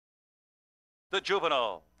the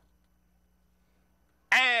Juvenile.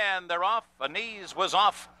 And they're off. Anise was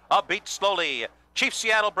off a beat slowly. Chief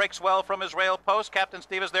Seattle breaks well from his rail post. Captain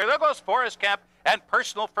Steve is there. There goes Forest Camp and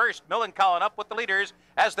Personal First. Millencolin up with the leaders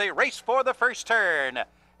as they race for the first turn.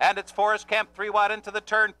 And it's Forest Camp 3 wide into the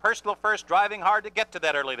turn. Personal First driving hard to get to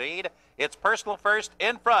that early lead. It's Personal First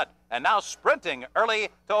in front and now sprinting early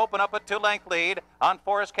to open up a 2-length lead. On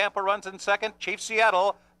Forest Camp who runs in second. Chief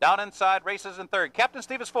Seattle down inside races in third. Captain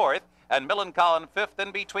Steve is fourth and Millencolin fifth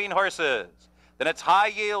in between horses. Then it's High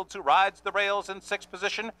Yield who rides the rails in sixth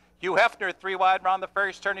position. Hugh Hefner 3 wide around the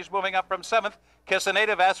first turn. He's moving up from seventh. Kiss a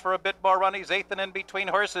Native asks for a bit more run. He's eighth and in between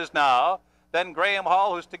horses now. Then Graham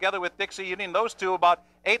Hall, who's together with Dixie Union. Those two about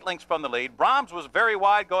 8 lengths from the lead. Brahms was very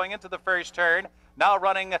wide going into the first turn. Now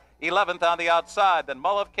running 11th on the outside. Then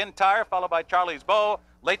Mull of Kintyre, followed by Charlie's Bow.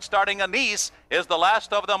 Late starting Anise is the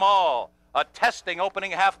last of them all. A testing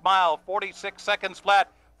opening half mile, 46 seconds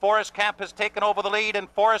flat. Forest Camp has taken over the lead, and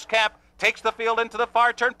Forest Camp takes the field into the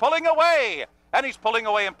far turn, pulling away. And he's pulling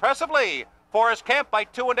away impressively. Forest Camp by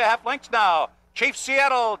 2.5 lengths now. Chief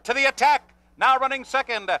Seattle to the attack. Now running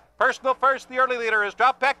second. Personal First, the early leader, has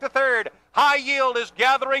dropped back to third. High Yield is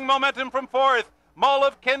gathering momentum from fourth. Mull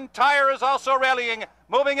of Kintyre is also rallying,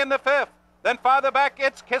 moving into fifth. Then farther back,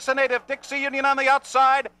 it's Kiss a Native, Dixie Union on the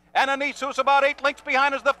outside, and Anise, who's about 8 lengths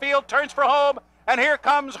behind as the field turns for home. And here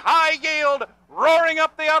comes High Yield roaring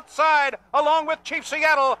up the outside, along with Chief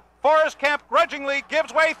Seattle. Forest Camp grudgingly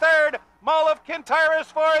gives way third. Mull of Kintyre is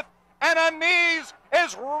fourth, and Anise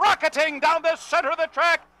is rocketing down the center of the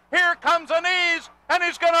track. Here comes Anise, and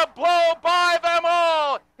he's going to blow by them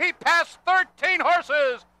all. He passed 13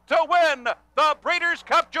 horses to win the Breeders'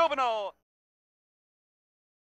 Cup Juvenile.